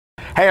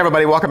Hey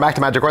everybody, welcome back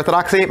to Magic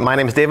Orthodoxy. My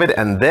name is David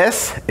and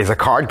this is a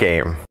card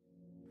game.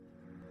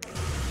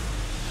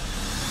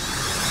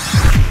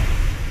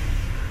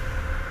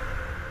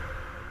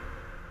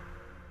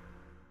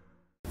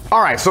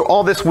 Alright, so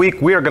all this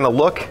week we are going to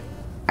look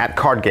at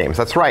card games.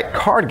 That's right,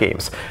 card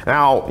games.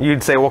 Now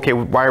you'd say, okay,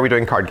 why are we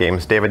doing card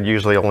games? David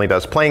usually only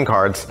does playing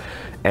cards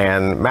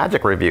and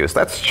Magic reviews.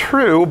 That's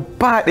true,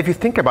 but if you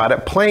think about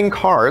it, playing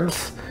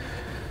cards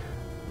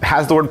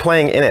has the word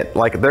playing in it.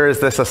 Like there is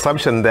this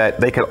assumption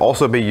that they could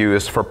also be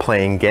used for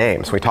playing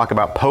games. We talk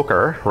about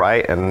poker,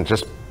 right? And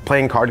just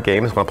playing card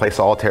games, want to play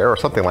solitaire or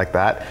something like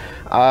that.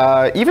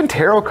 Even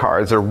tarot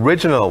cards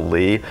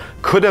originally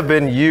could have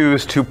been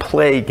used to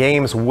play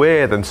games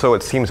with, and so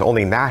it seems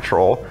only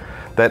natural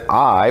that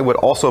I would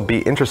also be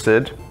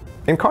interested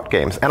in card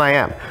games, and I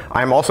am.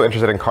 I'm also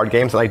interested in card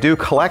games, and I do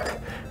collect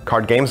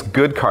card games,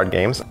 good card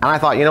games, and I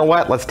thought, you know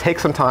what, let's take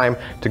some time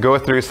to go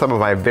through some of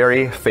my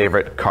very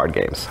favorite card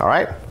games. All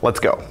right,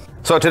 let's go.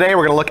 So today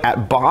we're gonna look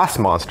at Boss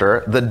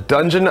Monster, the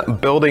dungeon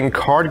building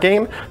card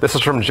game. This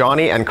is from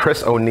Johnny and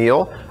Chris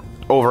O'Neill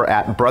over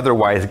at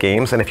Brotherwise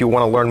Games, and if you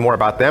want to learn more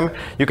about them,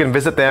 you can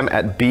visit them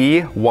at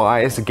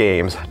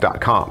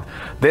bwisegames.com.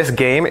 This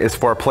game is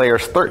for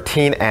players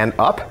 13 and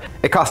up.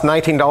 It costs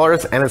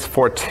 $19 and it's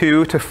for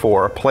 2 to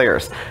 4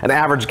 players. An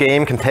average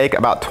game can take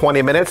about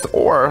 20 minutes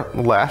or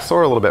less,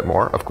 or a little bit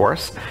more, of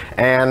course.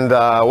 And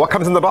what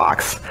comes in the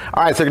box?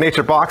 All right, so you can get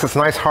your box. It's a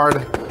nice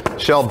hard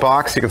shelled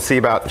box. You can see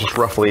about just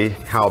roughly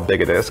how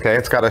big it is. Okay,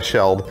 it's got a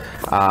shelled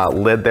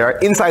lid there.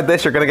 Inside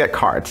this, you're gonna get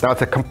cards. Now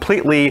it's a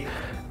completely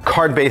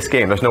card-based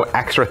game. There's no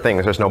extra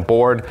things. There's no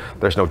board,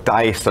 there's no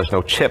dice, there's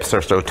no chips,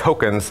 there's no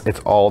tokens. It's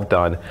all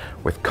done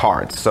with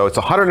cards. So it's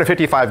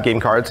 155 game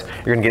cards.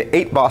 You're gonna get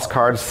 8 boss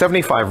cards,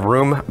 75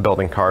 room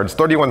building cards,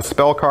 31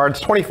 spell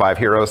cards, 25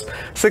 heroes,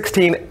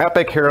 16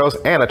 epic heroes,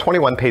 and a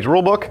 21-page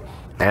rulebook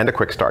and a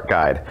quick start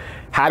guide.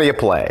 How do you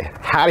play?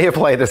 How do you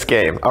play this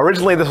game?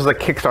 Originally, this was a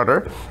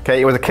Kickstarter.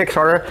 Okay, it was a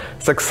Kickstarter,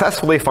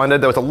 successfully funded.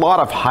 There was a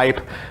lot of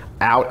hype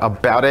out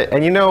about it,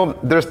 and you know,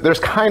 there's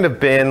kind of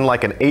been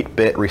like an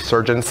 8-bit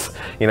resurgence.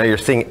 You know, you're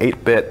seeing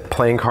 8-bit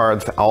playing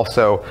cards,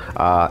 also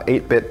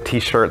 8-bit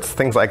t-shirts,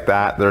 things like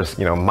that. There's,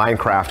 you know,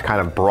 Minecraft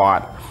kind of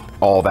brought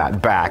all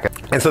that back.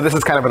 And so this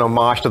is kind of an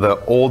homage to the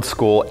old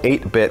school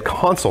 8-bit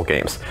console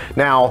games.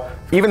 Now,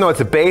 even though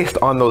it's based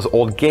on those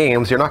old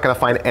games, you're not gonna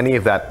find any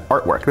of that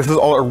artwork. This is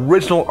all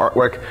original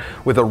artwork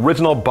with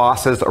original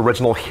bosses,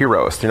 original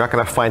heroes. You're not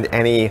gonna find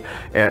any,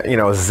 you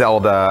know,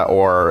 Zelda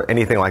or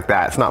anything like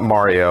that. It's not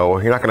Mario.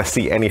 You're not gonna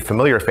see any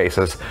familiar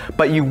faces,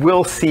 but you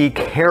will see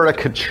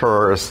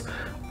caricatures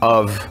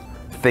of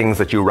things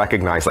that you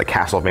recognize, like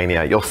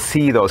Castlevania. You'll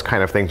see those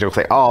kind of things. You'll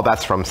say, oh,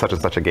 that's from such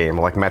and such a game,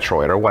 like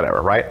Metroid or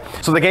whatever, right?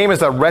 So the game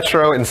is a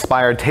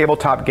retro-inspired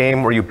tabletop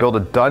game where you build a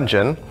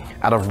dungeon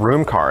out of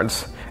room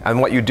cards, and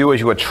what you do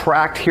is you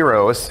attract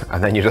heroes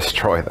and then you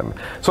destroy them.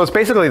 So it's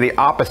basically the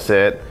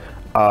opposite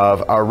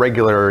of a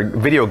regular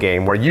video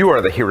game where you are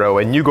the hero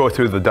and you go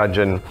through the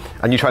dungeon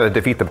and you try to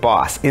defeat the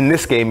boss. In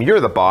this game, you're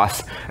the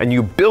boss and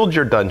you build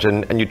your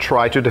dungeon and you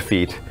try to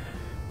defeat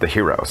the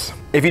heroes.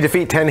 If you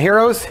defeat 10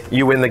 heroes,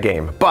 you win the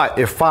game. But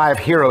if 5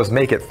 heroes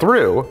make it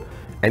through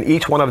and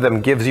each one of them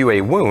gives you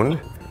a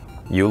wound,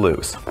 you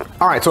lose.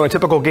 All right, so in a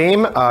typical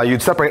game,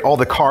 you'd separate all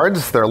the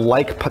cards, they're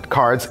like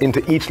cards, into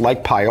each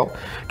like pile.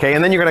 Okay,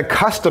 and then you're gonna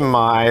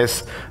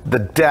customize the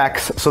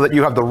decks so that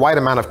you have the right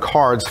amount of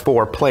cards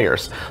for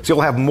players. So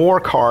you'll have more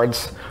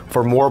cards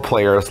for more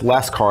players,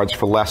 less cards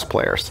for less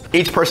players.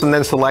 Each person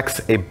then selects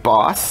a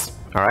boss,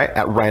 all right,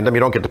 at random. You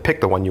don't get to pick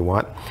the one you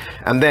want.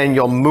 And then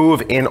you'll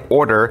move in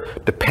order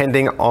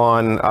depending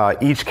on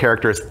each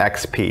character's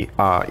XP.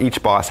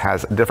 Each boss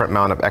has a different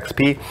amount of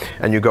XP,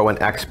 and you go in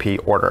XP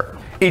order.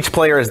 Each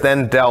player is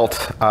then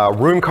dealt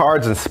room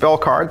cards and spell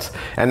cards,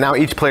 and now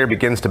each player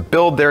begins to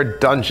build their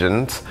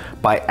dungeons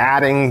by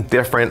adding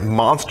different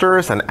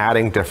monsters and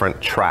adding different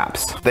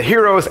traps. The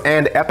heroes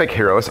and epic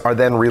heroes are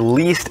then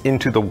released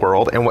into the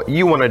world, and what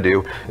you want to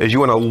do is you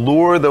want to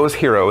lure those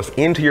heroes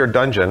into your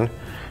dungeon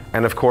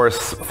and of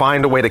course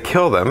find a way to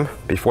kill them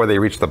before they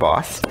reach the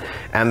boss.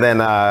 And then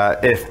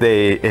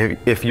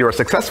if you're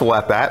successful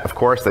at that, of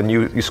course, then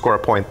you score a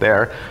point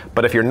there.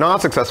 But if you're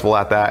not successful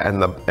at that and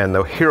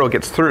the hero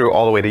gets through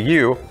all the way to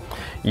you,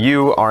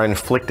 you are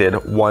inflicted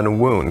 1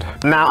 wound.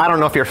 Now, I don't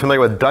know if you're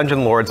familiar with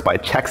Dungeon Lords by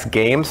Chex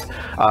Games.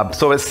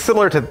 So it's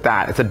similar to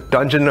that. It's a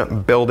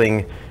dungeon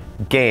building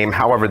game.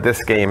 However,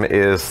 this game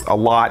is a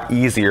lot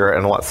easier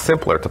and a lot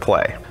simpler to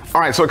play. All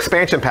right, so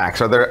expansion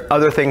packs. Are there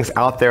other things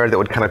out there that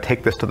would kind of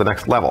take this to the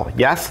next level?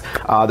 Yes,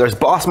 there's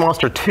Boss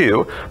Monster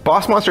 2.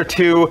 Boss Monster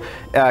 2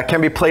 can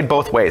be played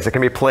both ways. It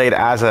can be played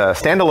as a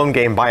standalone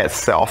game by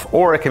itself,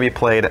 or it can be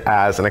played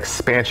as an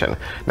expansion.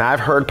 Now, I've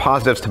heard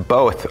positives to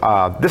both.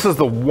 This is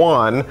the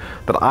one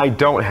that I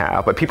don't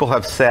have, but people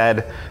have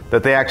said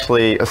that they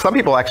actually, some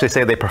people actually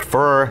say they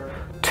prefer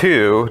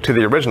 2 to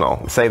the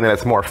original, saying that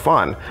it's more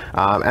fun.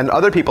 And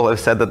other people have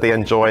said that they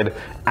enjoyed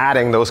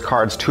adding those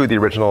cards to the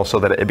original so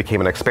that it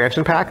became an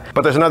expansion pack.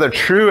 But there's another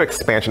true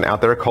expansion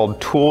out there called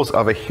Tools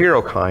of a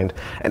Hero Kind,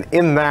 and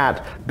in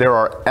that there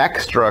are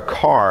extra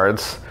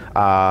cards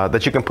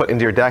that you can put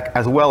into your deck,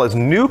 as well as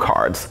new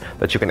cards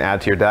that you can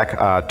add to your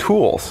deck,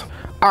 tools.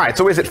 All right,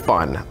 so is it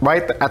fun,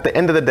 right? At the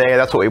end of the day,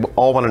 that's what we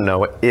all want to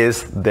know.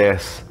 Is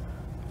this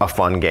a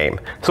fun game?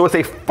 So it's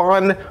a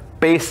fun,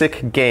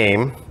 basic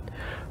game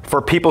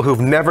for people who've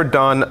never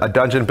done a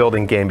dungeon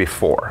building game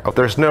before.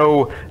 There's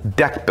no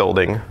deck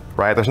building,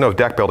 right? There's no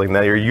deck building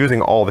there. You're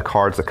using all the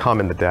cards that come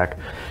in the deck.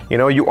 You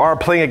know, you are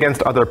playing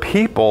against other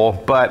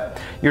people,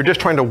 but you're just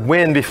trying to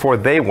win before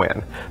they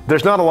win.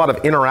 There's not a lot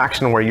of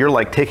interaction where you're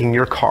like taking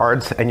your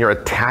cards and you're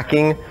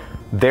attacking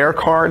their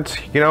cards.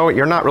 You know,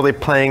 you're not really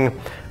playing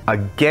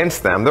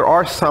against them. There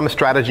are some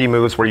strategy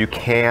moves where you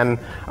can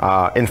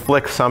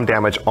inflict some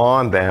damage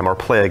on them or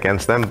play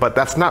against them, but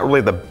that's not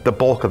really the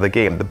bulk of the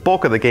game. The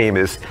bulk of the game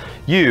is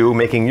you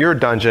making your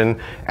dungeon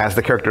as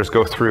the characters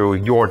go through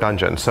your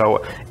dungeon.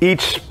 So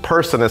each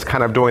person is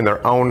kind of doing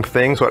their own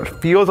thing, so it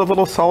feels a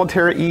little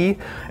solitary-y,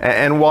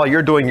 and while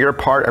you're doing your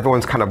part,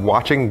 everyone's kind of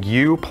watching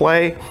you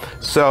play.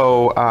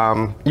 So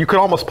you could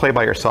almost play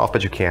by yourself,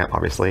 but you can't,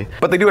 obviously.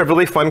 But they do have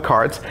really fun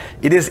cards.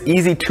 It is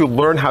easy to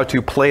learn how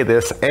to play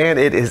this, and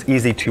it is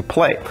easy to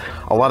play.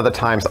 A lot of the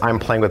times I'm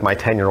playing with my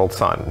 10-year-old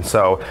son,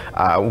 so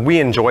we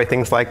enjoy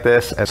things like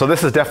this, and so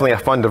this is definitely a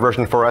fun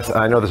diversion for us, and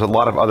I know there's a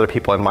lot of other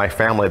people in my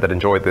family that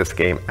enjoyed this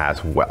game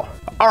as well.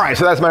 Alright,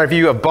 so that's my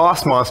review of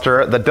Boss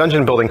Monster, the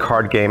dungeon building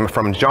card game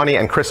from Johnny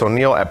and Chris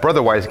O'Neill at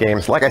Brotherwise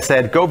Games. Like I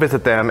said, go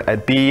visit them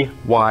at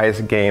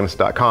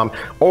bwisegames.com,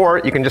 or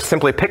you can just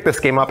simply pick this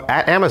game up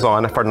at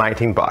Amazon for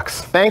 19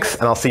 bucks. Thanks,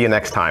 and I'll see you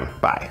next time.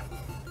 Bye.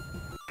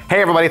 Hey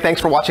everybody, thanks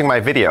for watching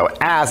my video.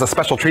 As a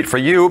special treat for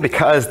you,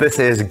 because this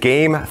is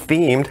game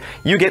themed,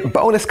 you get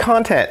bonus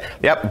content.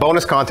 Yep,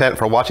 bonus content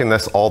for watching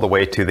this all the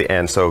way to the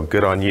end, so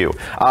good on you.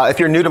 If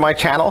you're new to my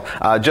channel,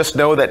 just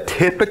know that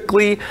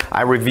typically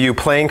I review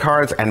playing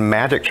cards and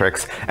magic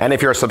tricks, and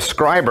if you're a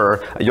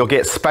subscriber, you'll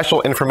get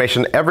special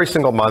information every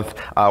single month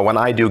when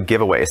I do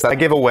giveaways. I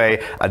give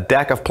away a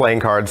deck of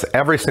playing cards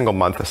every single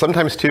month,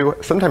 sometimes 2,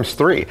 sometimes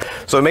 3.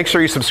 So make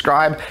sure you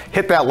subscribe,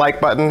 hit that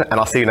like button, and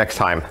I'll see you next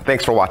time.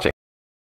 Thanks for watching.